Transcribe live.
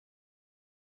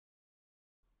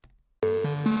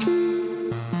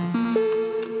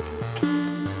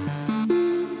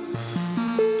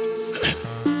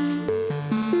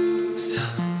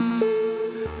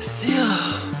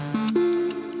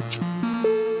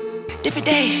different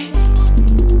day.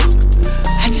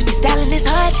 I just be styling this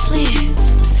hard sleeve.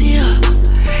 See her,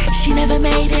 she never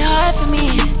made it hard for me.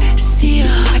 See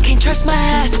her, I can't trust my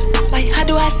eyes. Like, how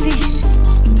do I see?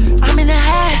 I'm in the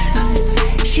high,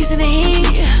 she's in the heat.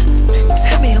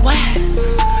 Tell me why,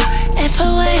 and for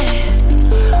what?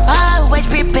 Always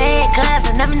prepared, cause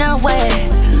I never know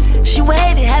what. She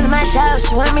waited, had my show,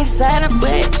 she wanted me to sign up,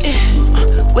 but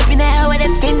whipping that hoe with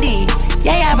that Fendi.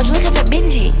 Yeah, I was looking for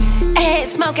Benji. I had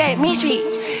smoke at Mean Street.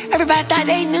 Everybody thought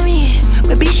they knew me,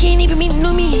 but bitch, she ain't even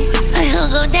knew me. I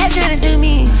hung on that trying to do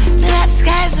me. Feel like the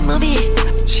sky is a movie.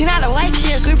 She not a white,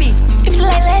 she a groupie. If you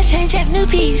like last change, that new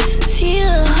piece. See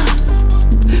ya.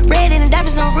 Red in the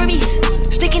diamonds, no rubies.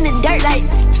 Sticking in the dirt like,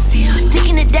 see ya.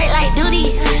 Sticking in the dirt like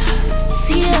duties.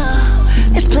 See ya.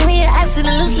 There's plenty of ice in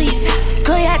the loose leaves.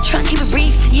 Go out trunk, keep it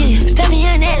brief, yeah. Standing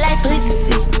on that like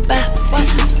police.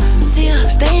 See ya.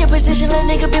 Stay in position, little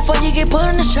nigga, before you get put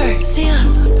on the shirt. See ya.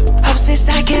 I was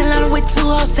inside Carolina with 2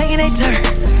 hoes taking their turn.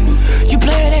 You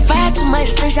play with that fire too much,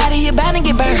 slish out of here, bound to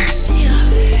get burned. See ya.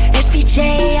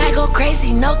 SVJ, I go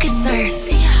crazy, no concerns.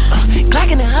 See ya.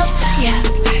 Glock in the holster, yeah.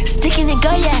 Sticking it,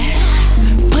 go, yeah.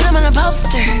 Put him on a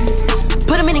poster.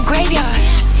 Put him in the graveyard.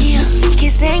 See ya. She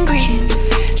gets angry.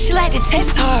 She like to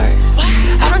test hard.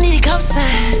 I don't need a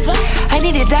cosign. I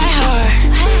need to die hard.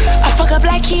 I fuck up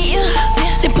like he is.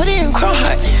 Then put it in Chrome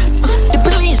Heart. The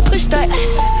billions push that.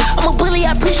 I'm a bully,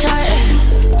 I push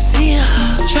hard. See ya.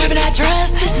 Driving out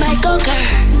drugs, this might go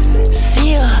girl.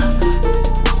 See ya.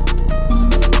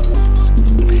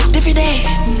 Different day.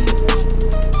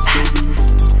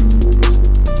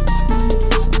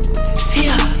 See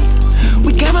ya.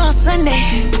 We came on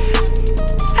Sunday.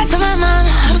 I told my mom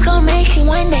I was gonna make it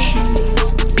one day.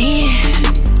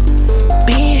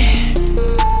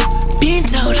 Being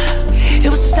told her. It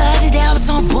was just the other day I was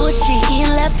on bullshit, eating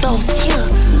leftovers, yeah.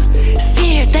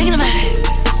 See her, thinking about it.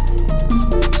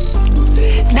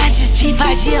 Not just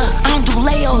G5, yeah, I don't do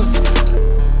layos.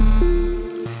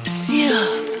 See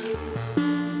her.